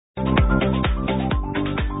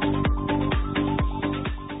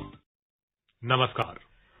Namaskar.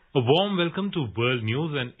 A warm welcome to World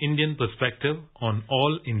News and Indian Perspective on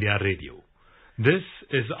All India Radio. This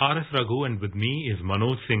is R.S. Raghu and with me is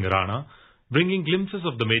Manoj Singh Rana, bringing glimpses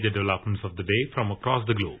of the major developments of the day from across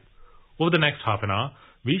the globe. Over the next half an hour,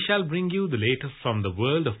 we shall bring you the latest from the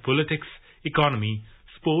world of politics, economy,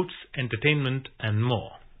 sports, entertainment and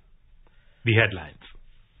more. The headlines.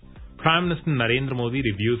 Prime Minister Narendra Modi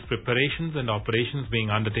reviews preparations and operations being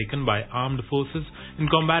undertaken by armed forces in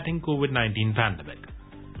combating COVID-19 pandemic.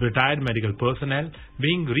 Retired medical personnel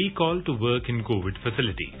being recalled to work in COVID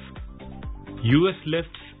facilities. US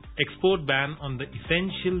lifts export ban on the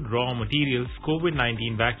essential raw materials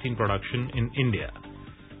COVID-19 vaccine production in India.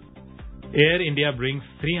 Air India brings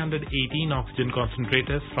 318 oxygen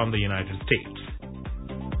concentrators from the United States.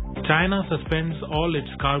 China suspends all its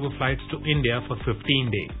cargo flights to India for 15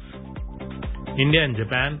 days. India and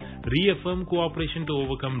Japan reaffirm cooperation to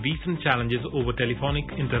overcome recent challenges over telephonic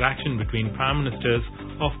interaction between prime ministers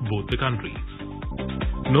of both the countries.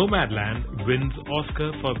 Nomadland wins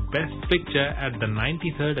Oscar for Best Picture at the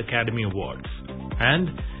 93rd Academy Awards. And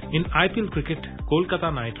in IPL cricket,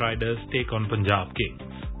 Kolkata Knight Riders take on Punjab Kings.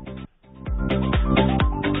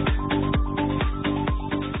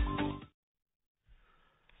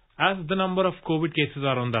 As the number of COVID cases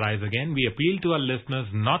are on the rise again, we appeal to our listeners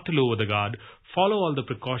not to lower the guard, follow all the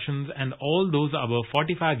precautions and all those above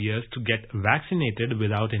 45 years to get vaccinated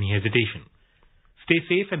without any hesitation. Stay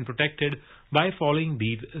safe and protected by following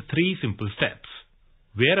these 3 simple steps.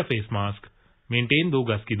 Wear a face mask, maintain 2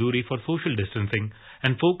 gaz ki duri for social distancing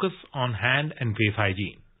and focus on hand and face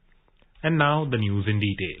hygiene. And now the news in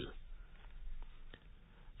detail.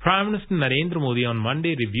 Prime Minister Narendra Modi on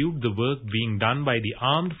Monday reviewed the work being done by the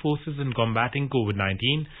armed forces in combating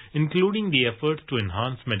COVID-19, including the efforts to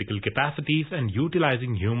enhance medical capacities and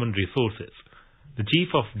utilizing human resources. The Chief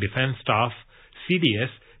of Defence Staff, CDS,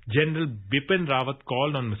 General Bipin Rawat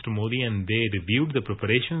called on Mr. Modi and they reviewed the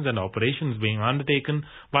preparations and operations being undertaken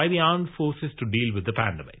by the armed forces to deal with the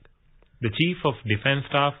pandemic. The Chief of Defence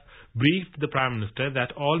Staff briefed the Prime Minister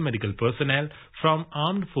that all medical personnel from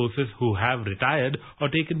armed forces who have retired or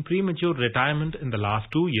taken premature retirement in the last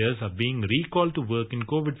 2 years are being recalled to work in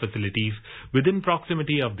COVID facilities within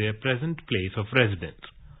proximity of their present place of residence.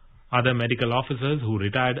 Other medical officers who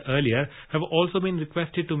retired earlier have also been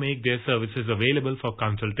requested to make their services available for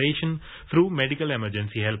consultation through medical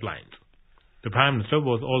emergency helplines. The Prime Minister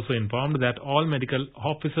was also informed that all medical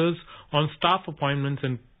officers on staff appointments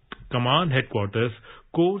in Command Headquarters,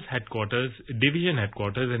 Corps Headquarters, Division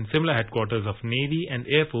Headquarters and similar headquarters of Navy and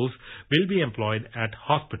Air Force will be employed at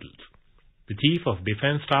hospitals. The Chief of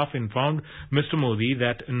Defence Staff informed Mr. Modi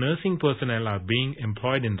that nursing personnel are being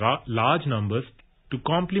employed in large numbers to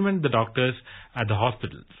complement the doctors at the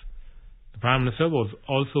hospitals. The Prime Minister was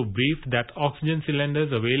also briefed that oxygen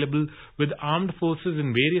cylinders available with armed forces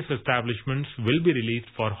in various establishments will be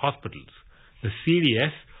released for hospitals. The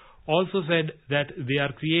CDS also said that they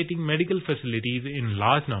are creating medical facilities in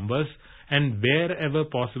large numbers and wherever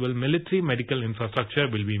possible military medical infrastructure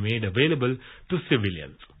will be made available to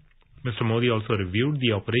civilians. Mr. Modi also reviewed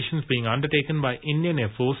the operations being undertaken by Indian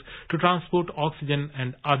Air Force to transport oxygen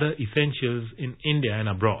and other essentials in India and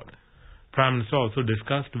abroad. Prime Minister also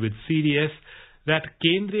discussed with CDS that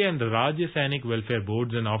Kendriya and Rajya Sainik Welfare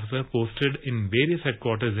Boards and officers posted in various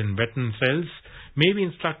headquarters in veteran cells may be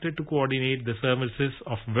instructed to coordinate the services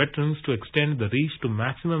of veterans to extend the reach to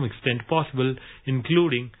maximum extent possible,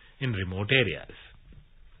 including in remote areas.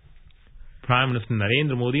 Prime Minister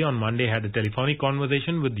Narendra Modi on Monday had a telephonic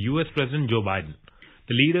conversation with US President Joe Biden.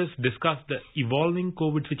 The leaders discussed the evolving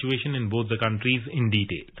COVID situation in both the countries in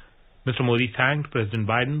detail. Mr. Modi thanked President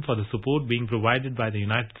Biden for the support being provided by the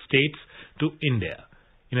United States to India.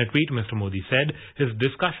 In a tweet, Mr. Modi said his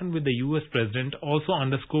discussion with the US President also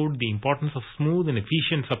underscored the importance of smooth and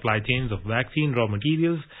efficient supply chains of vaccine raw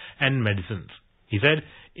materials and medicines. He said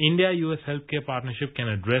India-US healthcare partnership can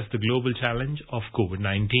address the global challenge of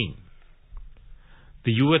COVID-19.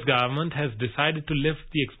 The US government has decided to lift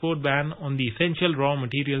the export ban on the essential raw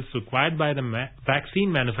materials required by the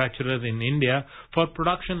vaccine manufacturers in India for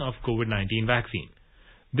production of COVID-19 vaccine.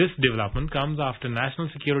 This development comes after National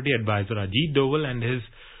Security Advisor Ajit Doval and his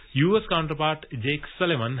US counterpart Jake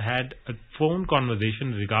Sullivan had a phone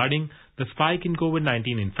conversation regarding the spike in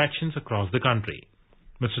COVID-19 infections across the country.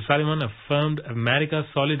 Mr. Sullivan affirmed America's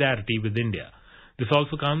solidarity with India. This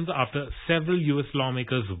also comes after several US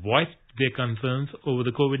lawmakers voiced their concerns over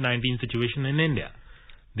the COVID-19 situation in India.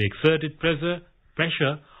 They exerted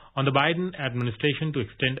pressure on the Biden administration to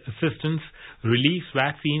extend assistance, release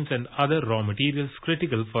vaccines and other raw materials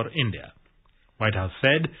critical for India. White House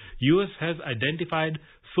said US has identified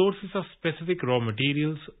sources of specific raw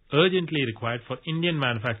materials urgently required for Indian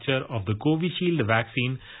manufacture of the Covishield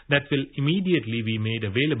vaccine that will immediately be made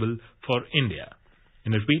available for India.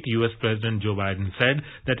 In a tweet, US President Joe Biden said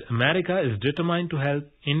that America is determined to help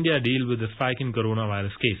India deal with the spike in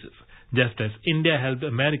coronavirus cases, just as India helped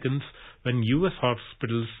Americans when US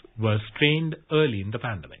hospitals were strained early in the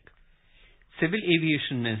pandemic. Civil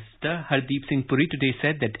Aviation Minister Hardeep Singh Puri today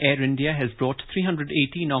said that Air India has brought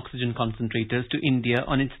 318 oxygen concentrators to India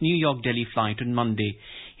on its New York-Delhi flight on Monday.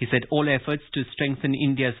 He said all efforts to strengthen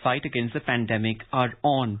India's fight against the pandemic are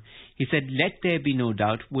on. He said, "Let there be no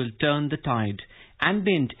doubt, we'll turn the tide."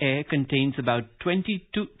 Ambient air contains about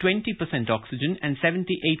 20% oxygen and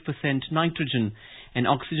 78% nitrogen. An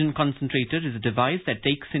oxygen concentrator is a device that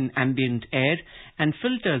takes in ambient air and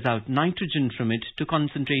filters out nitrogen from it to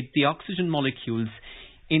concentrate the oxygen molecules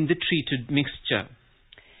in the treated mixture.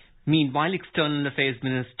 Meanwhile, External Affairs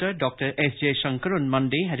Minister Dr. S. Jaishankar on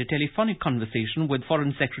Monday had a telephonic conversation with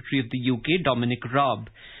Foreign Secretary of the UK, Dominic Raab.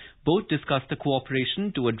 Both discussed the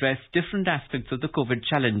cooperation to address different aspects of the COVID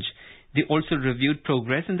challenge. They also reviewed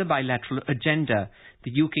progress in the bilateral agenda.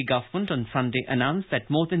 The UK government on Sunday announced that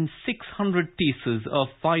more than 600 pieces of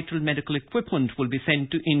vital medical equipment will be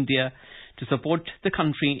sent to India to support the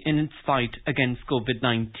country in its fight against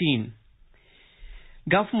COVID-19.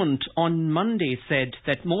 Government on Monday said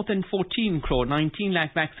that more than 14 crore 19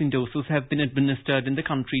 lakh vaccine doses have been administered in the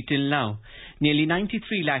country till now. Nearly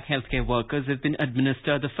 93 lakh healthcare workers have been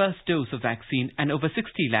administered the first dose of vaccine and over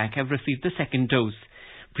 60 lakh have received the second dose.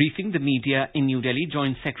 Briefing the media in New Delhi,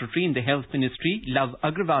 Joint Secretary in the Health Ministry, Love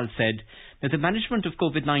Agrawal, said that the management of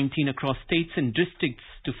COVID-19 across states and districts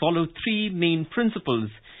to follow three main principles: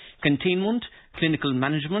 containment, clinical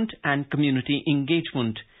management and community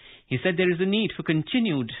engagement. He said there is a need for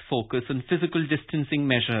continued focus on physical distancing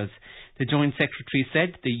measures. The Joint Secretary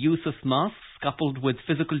said the use of masks coupled with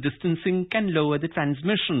physical distancing can lower the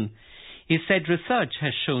transmission. He said research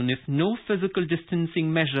has shown if no physical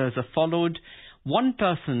distancing measures are followed, one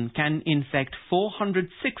person can infect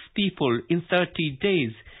 406 people in 30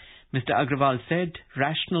 days. Mr. Agrawal said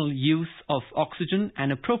rational use of oxygen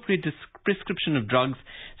and appropriate prescription of drugs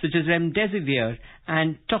such as remdesivir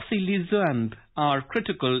and tocilizumab are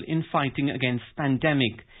critical in fighting against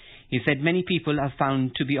pandemic. He said many people are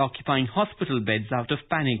found to be occupying hospital beds out of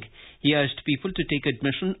panic. He urged people to take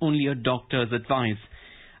admission only at doctor's advice.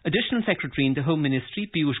 Additional Secretary in the Home Ministry,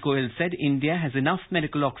 Piyush Goyal, said India has enough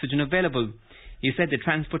medical oxygen available. He said the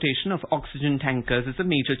transportation of oxygen tankers is a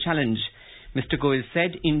major challenge. Mr. Goyal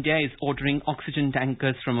said India is ordering oxygen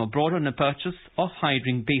tankers from abroad on a purchase or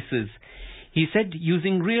hiring basis. He said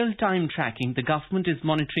using real-time tracking, the government is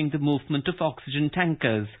monitoring the movement of oxygen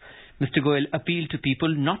tankers. Mr. Goyal appealed to people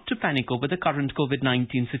not to panic over the current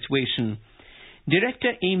COVID-19 situation.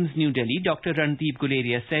 Director AIIMS New Delhi, Dr. Randeep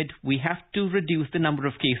Guleria, said we have to reduce the number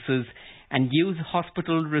of cases and use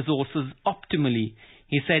hospital resources optimally.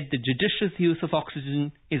 He said the judicious use of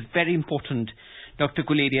oxygen is very important. Dr.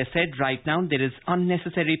 Guleria said right now there is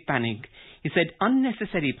unnecessary panic. He said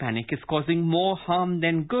unnecessary panic is causing more harm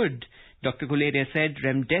than good. Dr. Guleria said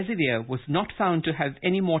remdesivir was not found to have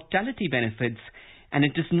any mortality benefits and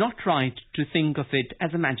it is not right to think of it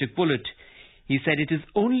as a magic bullet. He said it is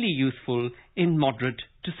only useful in moderate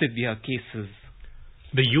to severe cases.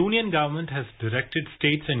 The Union government has directed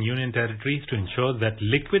states and union territories to ensure that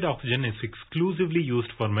liquid oxygen is exclusively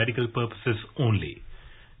used for medical purposes only.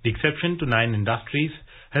 The exception to 9 industries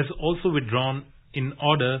has also withdrawn in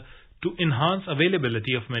order to enhance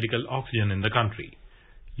availability of medical oxygen in the country.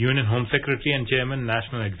 Union Home Secretary and Chairman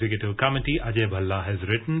National Executive Committee Ajay Bhalla has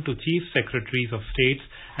written to Chief Secretaries of States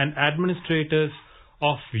and Administrators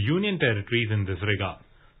of Union Territories in this regard.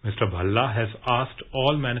 Mr. Bhalla has asked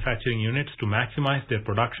all manufacturing units to maximize their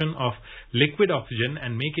production of liquid oxygen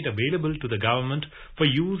and make it available to the government for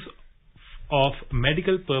use of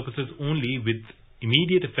medical purposes only with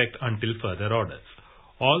immediate effect until further orders.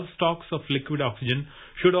 All stocks of liquid oxygen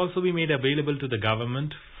should also be made available to the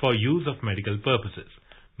government for use of medical purposes.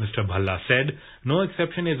 Mr. Bhalla said no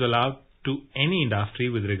exception is allowed to any industry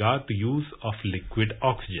with regard to use of liquid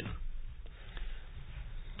oxygen.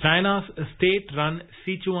 China's state-run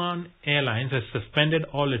Sichuan Airlines has suspended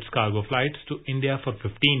all its cargo flights to India for 15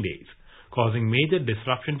 days, causing major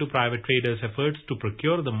disruption to private traders' efforts to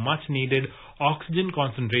procure the much-needed oxygen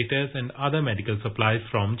concentrators and other medical supplies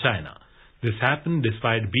from China. This happened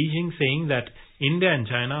despite Beijing saying that India and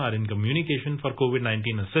China are in communication for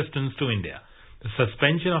COVID-19 assistance to India. The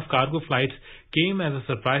suspension of cargo flights came as a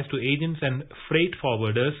surprise to agents and freight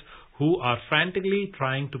forwarders who are frantically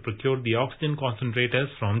trying to procure the oxygen concentrators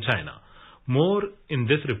from China. More in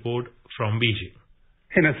this report from Beijing.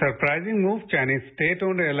 In a surprising move, Chinese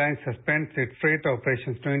state-owned airline suspends its freight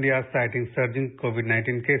operations to India, citing surging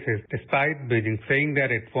COVID-19 cases, despite Beijing saying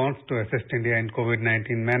that it wants to assist India in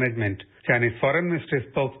COVID-19 management. Chinese Foreign Ministry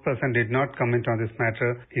spokesperson did not comment on this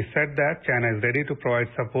matter. He said that China is ready to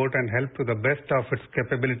provide support and help to the best of its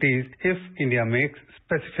capabilities if India makes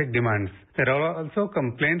specific demands. There are also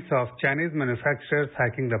complaints of Chinese manufacturers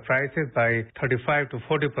hiking the prices by 35 to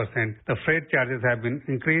 40%. The freight charges have been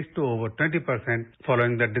increased to over 20%.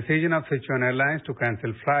 Following the decision of Sichuan Airlines to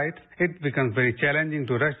cancel flights, it becomes very challenging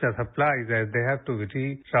to rush the supplies as they have to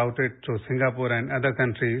be rerouted through Singapore and other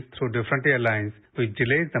countries through different airlines, which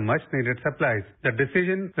delays the much-needed supplies.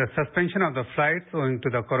 The suspension of the flights owing to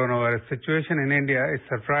the coronavirus situation in India is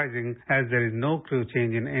surprising as there is no crew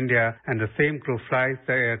change in India and the same crew flies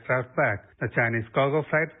the aircraft back. The Chinese cargo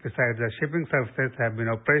flights, besides the shipping services, have been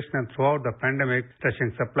operational throughout the pandemic,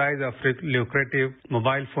 touching supplies of lucrative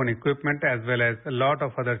mobile phone equipment as well as a lot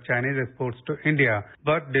of other Chinese exports to India.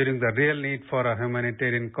 But during the real need for a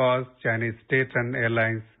humanitarian cause, Chinese state-run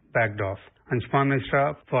airlines backed off. Anshuman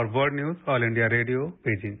Mishra for World News, All India Radio,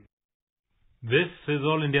 Beijing. This is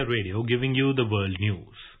All India Radio giving you the world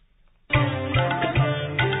news.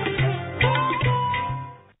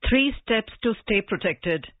 3 steps to stay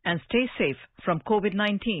protected and stay safe from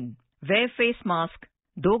COVID-19. Wear face mask,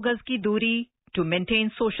 2 gaz ki duri to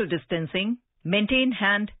maintain social distancing, maintain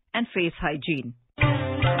hand and face hygiene.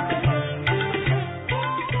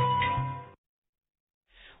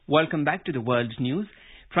 Welcome back to the world news.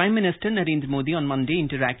 Prime Minister Narendra Modi on Monday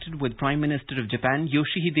interacted with Prime Minister of Japan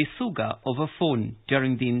Yoshihide Suga over phone.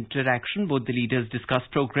 During the interaction, both the leaders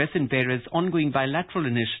discussed progress in various ongoing bilateral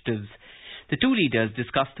initiatives. The two leaders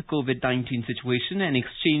discussed the COVID-19 situation and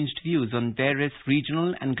exchanged views on various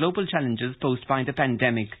regional and global challenges posed by the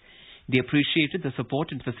pandemic. They appreciated the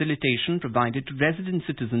support and facilitation provided to resident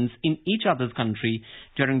citizens in each other's country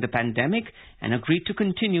during the pandemic and agreed to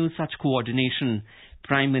continue such coordination.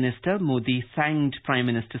 Prime Minister Modi thanked Prime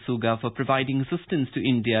Minister Suga for providing assistance to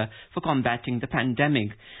India for combating the pandemic.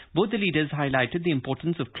 Both the leaders highlighted the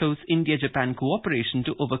importance of close India-Japan cooperation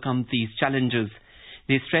to overcome these challenges.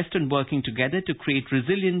 They stressed on working together to create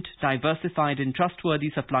resilient, diversified and trustworthy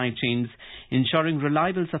supply chains, ensuring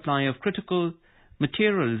reliable supply of critical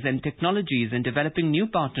materials and technologies and developing new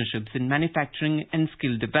partnerships in manufacturing and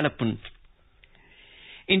skill development.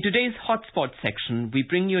 In today's Hotspot section, we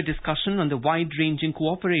bring you a discussion on the wide-ranging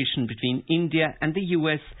cooperation between India and the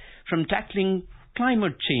US from tackling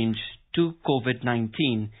climate change to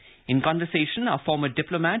COVID-19. In conversation are former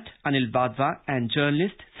diplomat Anil Badwa and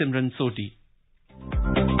journalist Simran Sodhi.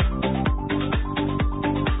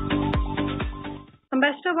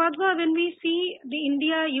 Ambassador Wadhwa, when we see the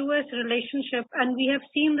India-US relationship, and we have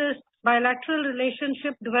seen this bilateral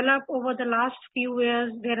relationship develop over the last few years,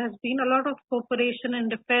 there has been a lot of cooperation in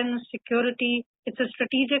defense, security. It's a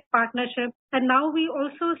strategic partnership. And now we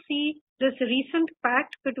also see this recent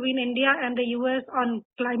pact between India and the US on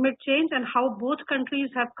climate change and how both countries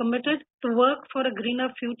have committed to work for a greener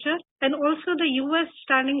future. And also the US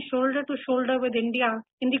standing shoulder to shoulder with India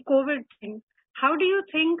in the COVID thing. How do you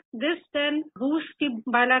think this then boosts the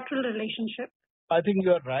bilateral relationship? I think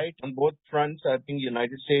you are right on both fronts. I think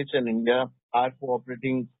United States and India are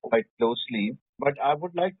cooperating quite closely. But I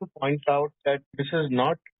would like to point out that this is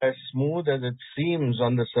not as smooth as it seems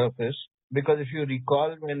on the surface. Because if you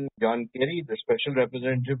recall, when John Kerry, the special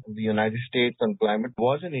representative of the United States on climate,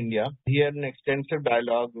 was in India, he had an extensive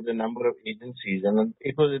dialogue with a number of agencies. And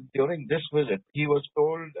it was during this visit, he was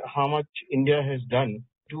told how much India has done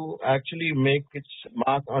to actually make its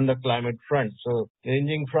mark on the climate front. So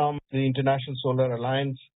ranging from the International Solar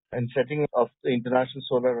Alliance and setting of the International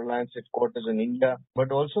Solar Alliance headquarters in India, but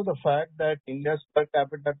also the fact that India's per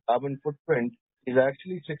capita carbon footprint is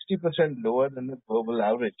actually 60% lower than the global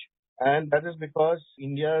average. And that is because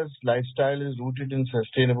India's lifestyle is rooted in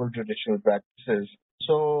sustainable traditional practices.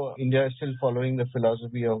 So India is still following the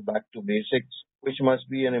philosophy of back to basics, which must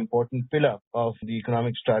be an important pillar of the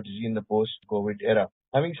economic strategy in the post-COVID era.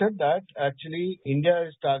 Having said that, actually, India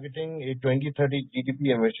is targeting a 2030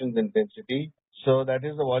 GDP emissions intensity. So that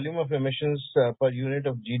is the volume of emissions per unit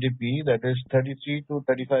of GDP that is 33 to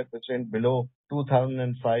 35% below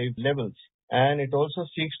 2005 levels. And it also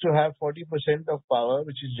seeks to have 40% of power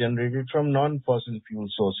which is generated from non-fossil fuel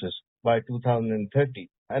sources by 2030.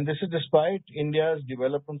 And this is despite India's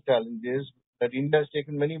development challenges, that India has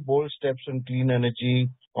taken many bold steps on clean energy,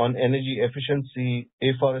 on energy efficiency,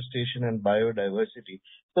 afforestation and biodiversity.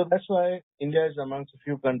 So that's why India is amongst a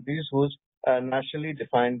few countries whose nationally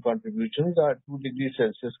defined contributions are 2 degrees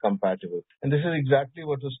Celsius compatible. And this is exactly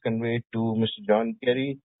what was conveyed to Mr. John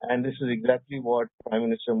Kerry And this is exactly what Prime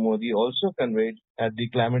Minister Modi also conveyed at the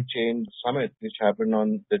climate change summit, which happened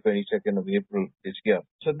on the 22nd of April this year.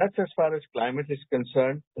 So that's as far as climate is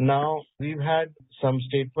concerned. Now, we've had some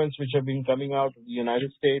statements which have been coming out of the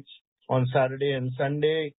United States on Saturday and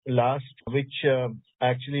Sunday last, which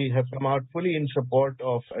actually have come out fully in support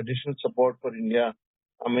of additional support for India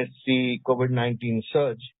amidst the COVID-19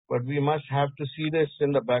 surge. But we must have to see this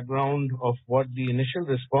in the background of what the initial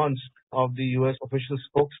response of the U.S. official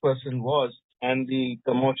spokesperson was and the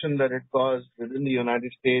commotion that it caused within the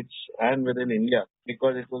United States and within India,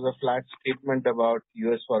 because it was a flat statement about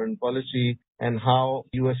U.S. foreign policy and how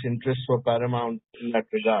U.S. interests were paramount in that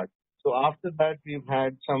regard. So after that, we've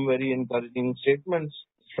had some very encouraging statements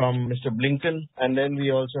from Mr. Blinken, and then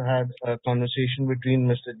we also had a conversation between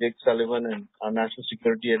Mr. Jake Sullivan and our National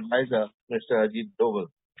Security Advisor, Mr. Ajit Doval.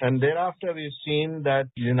 And thereafter, we've seen that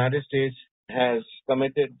the United States has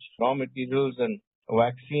committed raw materials and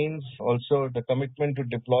vaccines, also the commitment to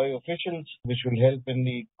deploy officials, which will help in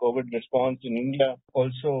the COVID response in India,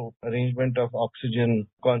 also arrangement of oxygen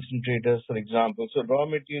concentrators, for example. So raw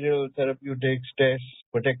material, therapeutics, tests,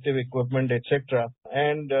 protective equipment, etc.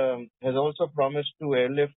 And has also promised to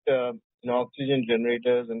airlift oxygen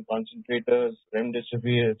generators and concentrators,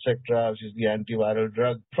 remdesivir, etc., which is the antiviral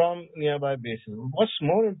drug, from nearby bases. What's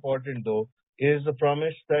more important, though, is the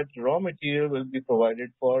promise that raw material will be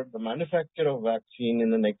provided for the manufacture of vaccine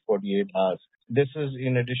in the next 48 hours. This is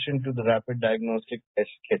in addition to the rapid diagnostic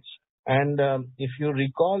test kits. And if you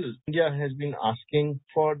recall, India has been asking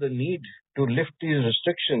for the need to lift these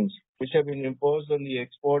restrictions, which have been imposed on the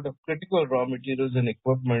export of critical raw materials and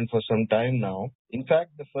equipment for some time now. In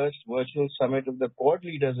fact, the first virtual summit of the Quad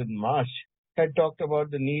leaders in March had talked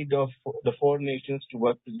about the need of the four nations to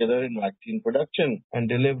work together in vaccine production and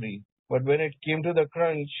delivery. But when it came to the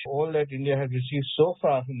crunch, all that India had received so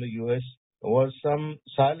far from the US was some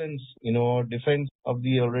silence, defense of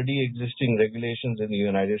the already existing regulations in the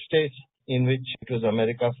United States, in which it was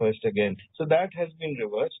America first again. So that has been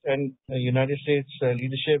reversed, and the United States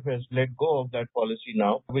leadership has let go of that policy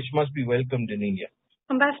now, which must be welcomed in India.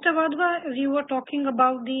 Ambassador Wadhwa, you were talking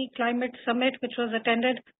about the climate summit, which was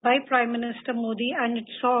attended by Prime Minister Modi, and it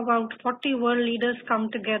saw about 40 world leaders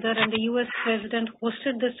come together, and the US President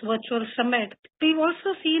hosted this virtual summit. We've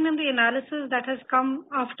also seen in the analysis that has come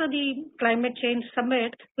after the climate change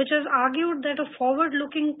summit, which has argued that a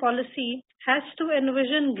forward-looking policy has to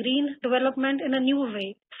envision green development in a new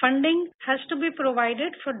way. Funding has to be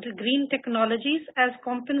provided for the green technologies as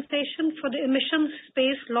compensation for the emissions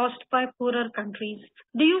space lost by poorer countries.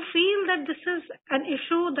 Do you feel that this is an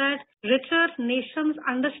issue that richer nations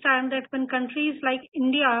understand, that when countries like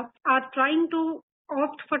India are trying to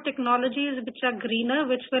opt for technologies which are greener,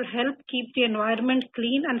 which will help keep the environment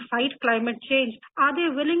clean and fight climate change, are they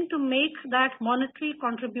willing to make that monetary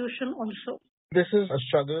contribution also? This is a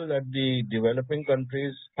struggle that the developing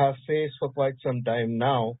countries have faced for quite some time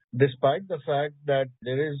now, despite the fact that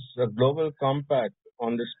there is a global compact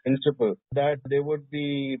on this principle that there would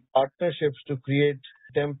be partnerships to create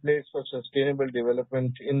templates for sustainable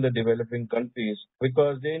development in the developing countries,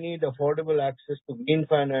 because they need affordable access to green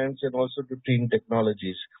finance and also to clean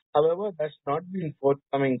technologies. However, that's not been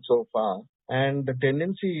forthcoming so far, and the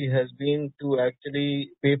tendency has been to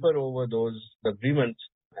actually paper over those agreements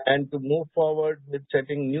and to move forward with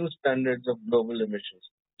setting new standards of global emissions.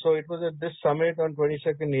 So it was at this summit on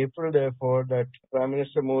 22nd April, therefore, that Prime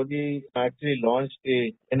Minister Modi actually launched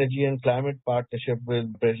a energy and climate partnership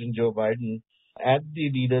with President Joe Biden at the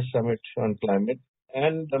Leaders Summit on Climate.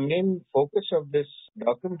 And the main focus of this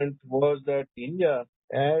document was that India,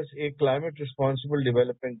 as a climate responsible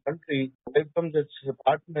developing country, welcomes its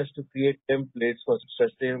partners to create templates for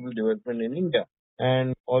sustainable development in India.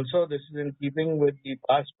 And also this is in keeping with the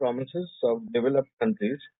past promises of developed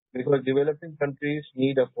countries, because developing countries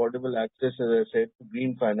need affordable access, as I said, to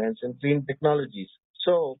green finance and clean technologies.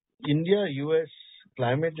 So India-US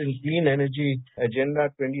Climate and Clean Energy Agenda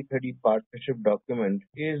 2030 partnership document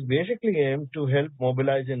is basically aimed to help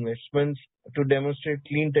mobilize investments to demonstrate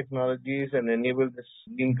clean technologies and enable this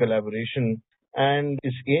green collaboration. And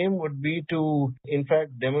its aim would be to, in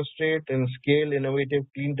fact, demonstrate and scale innovative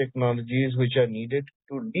clean technologies which are needed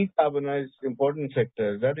to decarbonize important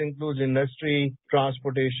sectors. That includes industry,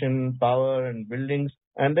 transportation, power, and buildings,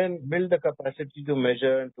 and then build the capacity to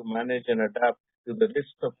measure and to manage and adapt to the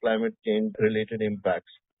risks of climate change-related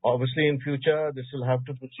impacts. Obviously, in future, this will have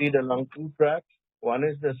to proceed along two tracks. One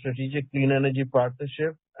is the Strategic Clean Energy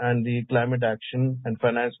Partnership and the Climate Action and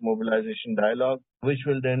Finance Mobilization Dialogue, which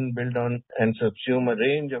will then build on and subsume a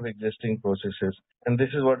range of existing processes. And this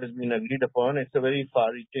is what has been agreed upon. It's a very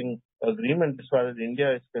far-reaching agreement as far as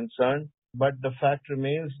India is concerned. But the fact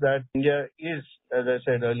remains that India is, as I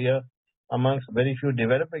said earlier, amongst very few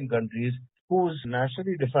developing countries whose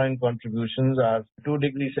nationally defined contributions are 2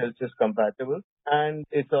 degrees Celsius compatible. And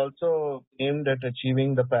it's also aimed at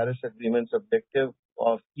achieving the Paris Agreement's objective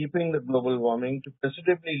of keeping the global warming to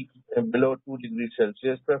considerably below 2 degrees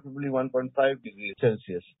Celsius, preferably 1.5 degrees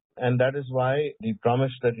Celsius. And that is why the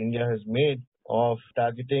promise that India has made of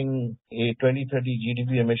targeting a 2030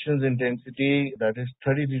 GDP emissions intensity that is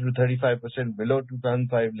 33 to 35% below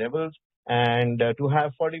 2005 levels, and to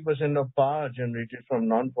have 40% of power generated from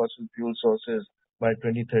non-fossil fuel sources by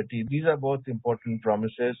 2030. These are both important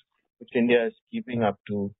promises which India is keeping up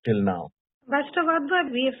to till now. Mr.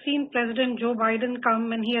 Vadva, we have seen President Joe Biden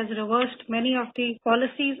come and he has reversed many of the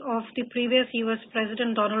policies of the previous US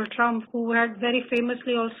President Donald Trump, who had very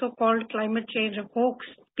famously also called climate change a hoax.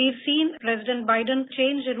 We've seen President Biden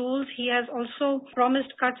change the rules. He has also promised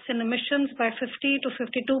cuts in emissions by 50 to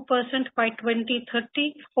 52% by 2030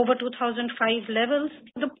 over 2005 levels.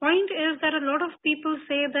 The point is that a lot of people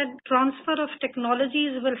say that transfer of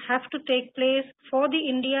technologies will have to take place for the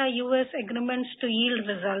India-US agreements to yield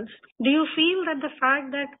results. Do you feel that the fact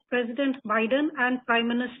that President Biden and Prime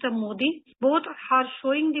Minister Modi both are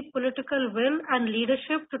showing the political will and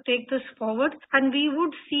leadership to take this forward, and we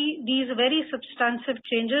would see these very substantive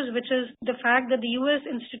changes, which is the fact that the US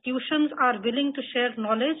institutions are willing to share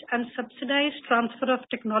knowledge and subsidize transfer of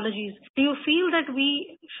technologies? Do you feel that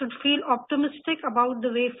we should feel optimistic about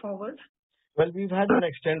the way forward? Well, we've had an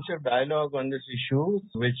extensive dialogue on this issue,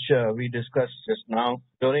 which we discussed just now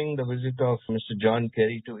during the visit of Mr. John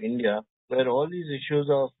Kerry to India, where all these issues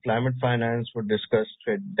of climate finance were discussed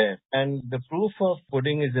right there. And the proof of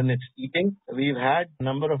pudding is in its eating. We've had a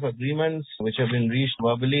number of agreements which have been reached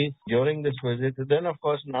verbally during this visit. Then, of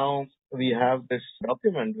course, now we have this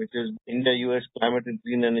document, which is India-US Climate and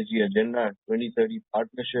Clean Energy Agenda 2030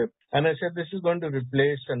 Partnership. And I said this is going to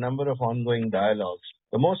replace a number of ongoing dialogues.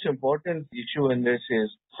 The most important issue in this is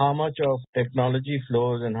how much of technology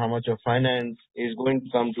flows and how much of finance is going to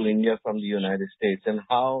come to India from the United States and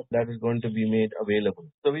how that is going to be made available.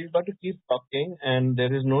 So we've got to keep talking, and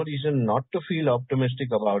there is no reason not to feel optimistic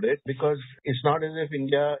about it, because it's not as if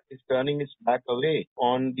India is turning its back away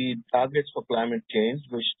on the targets for climate change,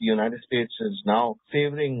 which the United States is now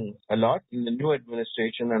favoring a lot in the new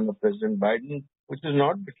administration under President Biden, which is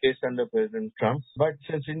not the case under President Trump. But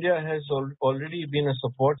since India has already been a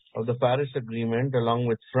support of the Paris Agreement along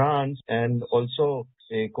with France and also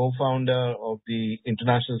a co-founder of the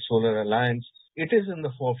International Solar Alliance, it is in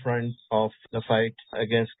the forefront of the fight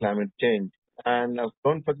against climate change. And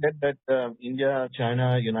don't forget that India,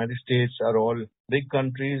 China, United States are all big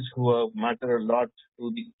countries who matter a lot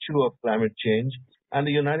to the issue of climate change. And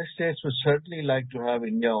the United States would certainly like to have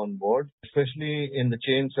India on board, especially in the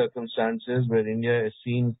change circumstances where India is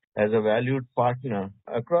seen as a valued partner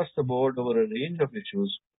across the board over a range of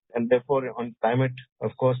issues. And therefore, on climate,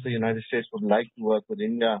 of course, the United States would like to work with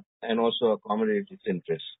India and also accommodate its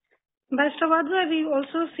interests. Mr. Vadva, we've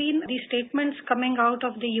also seen the statements coming out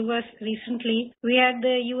of the U.S. recently. We had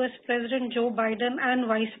the U.S. President Joe Biden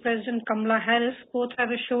and Vice President Kamala Harris both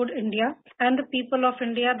have assured India and the people of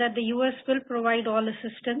India that the U.S. will provide all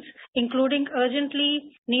assistance, including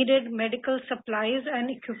urgently needed medical supplies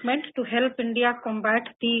and equipment to help India combat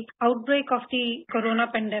the outbreak of the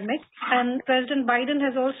corona pandemic. And President Biden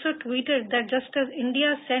has also tweeted that just as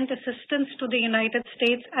India sent assistance to the United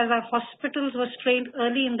States as our hospitals were strained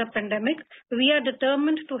early in the pandemic, we are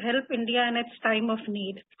determined to help India in its time of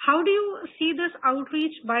need. How do you see this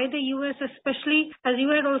outreach by the U.S., especially as you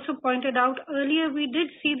had also pointed out earlier, we did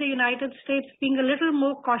see the United States being a little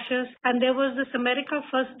more cautious and there was this America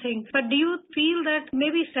First thing. But do you feel that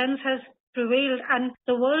maybe sense has prevailed and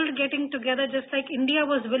the world getting together, just like India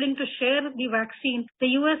was willing to share the vaccine, the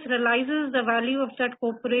US realizes the value of that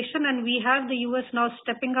cooperation, and we have the US now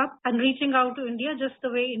stepping up and reaching out to India just the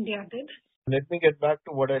way India did? Let me get back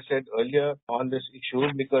to what I said earlier on this issue,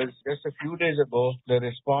 because just a few days ago, the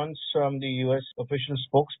response from the U.S. official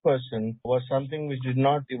spokesperson was something which did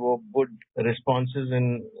not evoke good responses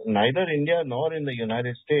in neither India nor in the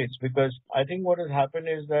United States, because I think what has happened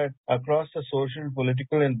is that across the social,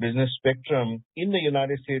 political and business spectrum in the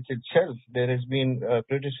United States itself, there has been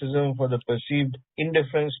criticism for the perceived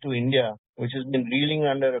indifference to India, which has been reeling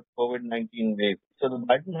under a COVID-19 wave. So the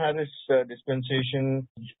Biden-Harris dispensation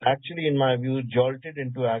actually, in my view, jolted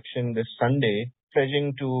into action this Sunday,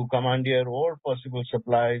 pledging to commandeer all possible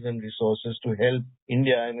supplies and resources to help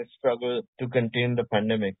India in its struggle to contain the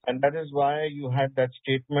pandemic. And that is why you had that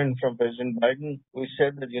statement from President Biden, who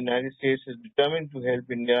said that the United States is determined to help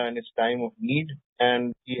India in its time of need.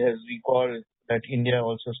 And he has recalled that India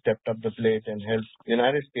also stepped up the plate and helped the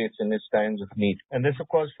United States in its times of need. And this, of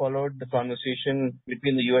course, followed the conversation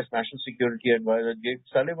between the U.S. National Security Advisor Jake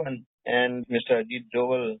Sullivan and Mr. Ajit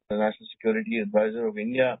Doval, the National Security Advisor of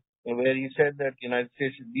India, where he said that the United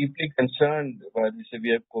States is deeply concerned by the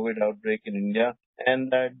severe COVID outbreak in India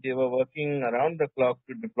and that they were working around the clock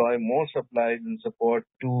to deploy more supplies and support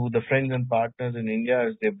to the friends and partners in India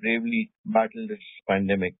as they bravely battled this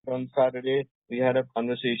pandemic. On Saturday, we had a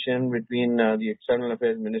conversation between the External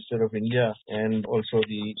Affairs Minister of India and also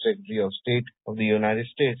the Secretary of State of the United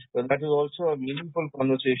States. So that was also a meaningful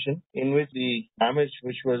conversation in which the damage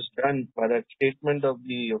which was done by that statement of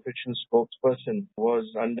the official spokesperson was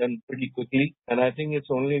undone pretty quickly. And I think it's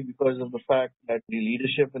only because of the fact that the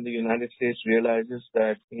leadership in the United States realizes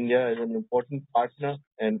that India is an important partner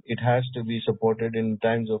and it has to be supported in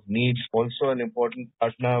times of need. Also an important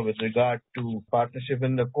partner with regard to partnership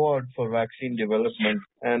in the Quad for vaccine development.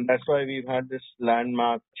 And that's why we've had this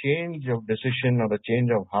landmark change of decision or a change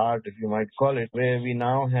of heart, if you might call it, where we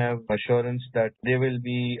now have assurance that there will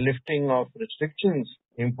be lifting of restrictions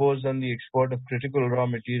imposed on the export of critical raw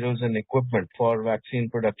materials and equipment for vaccine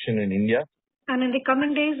production in India. And in the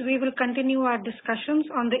coming days, we will continue our discussions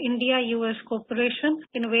on the India-US cooperation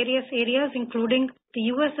in various areas, including the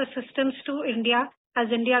US assistance to India as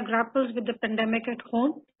India grapples with the pandemic at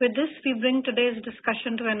home. With this, we bring today's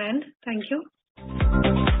discussion to an end. Thank you.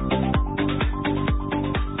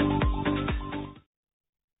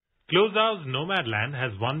 Closeout's Nomadland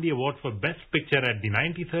has won the award for Best Picture at the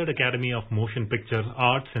 93rd Academy of Motion Picture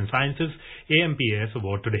Arts and Sciences AMPAS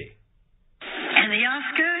Award today. And the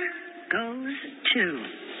Oscar goes to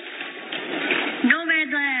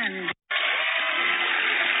Nomadland.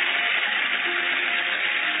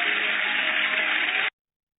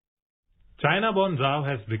 China-born Zhao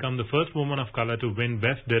has become the first woman of color to win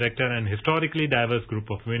Best Director, and historically diverse group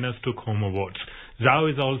of winners took home awards.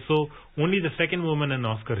 Zhao is also only the second woman in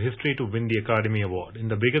Oscar history to win the Academy Award. In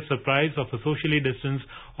the biggest surprise of a socially distanced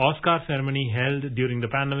Oscar ceremony held during the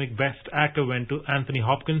pandemic, Best Actor went to Anthony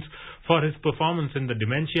Hopkins for his performance in the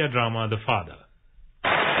dementia drama The Father.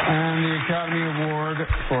 And the Academy Award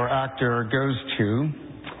for Actor goes to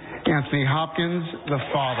Anthony Hopkins, The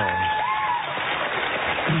Father.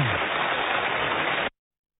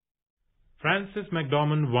 Frances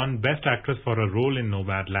McDormand won Best Actress for her role in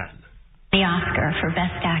Nomadland. The Oscar for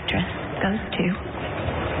Best Actress goes to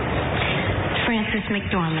Frances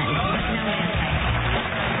McDormand.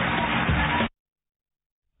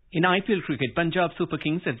 In IPL cricket, Punjab Super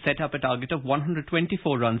Kings have set up a target of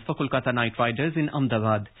 124 runs for Kolkata Knight Riders in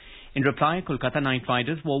Ahmedabad. In reply, Kolkata Knight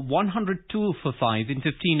Riders were 102 for 5 in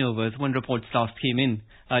 15 overs when reports last came in.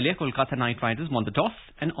 Earlier, Kolkata Knight Riders won the toss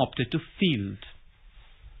and opted to field.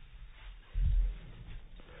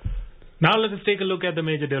 Now let us take a look at the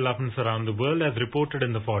major developments around the world as reported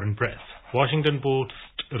in the foreign press. Washington Post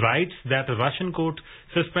writes that a Russian court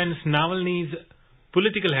suspends Navalny's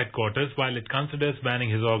political headquarters while it considers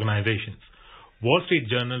banning his organizations. Wall Street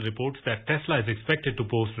Journal reports that Tesla is expected to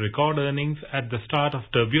post record earnings at the start of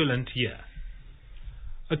turbulent year.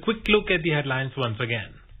 A quick look at the headlines once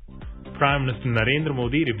again. Prime Minister Narendra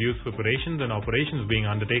Modi reviews preparations and operations being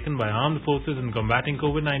undertaken by armed forces in combating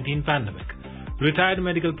COVID-19 pandemic. Retired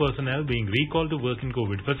medical personnel being recalled to work in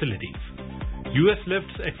COVID facilities. US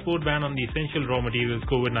lifts export ban on the essential raw materials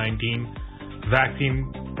COVID-19 vaccine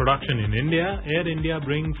production in India. Air India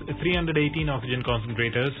brings 318 oxygen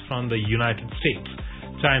concentrators from the United States.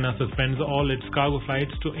 China suspends all its cargo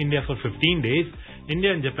flights to India for 15 days.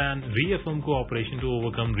 India and Japan reaffirm cooperation to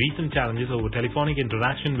overcome recent challenges over telephonic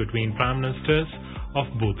interaction between prime ministers of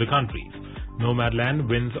both the countries. Nomadland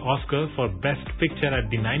wins Oscar for Best Picture at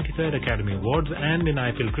the 93rd Academy Awards, and in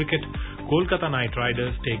IPL cricket, Kolkata Knight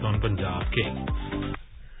Riders take on Punjab Kings.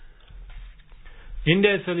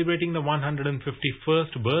 India is celebrating the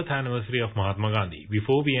 151st birth anniversary of Mahatma Gandhi.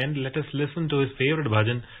 Before we end, let us listen to his favorite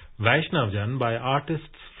bhajan, Vaishnav Jan, by artists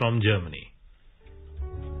from Germany.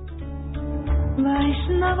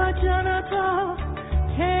 Vaishnava Janata,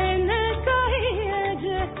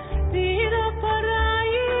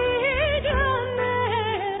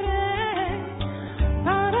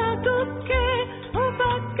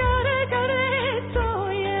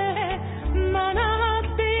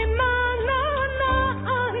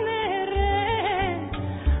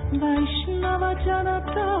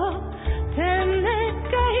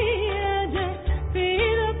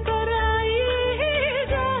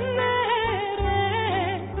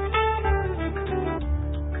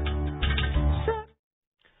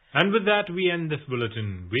 And with that, we end this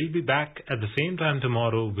bulletin. We'll be back at the same time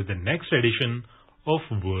tomorrow with the next edition of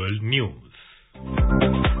World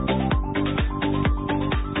News.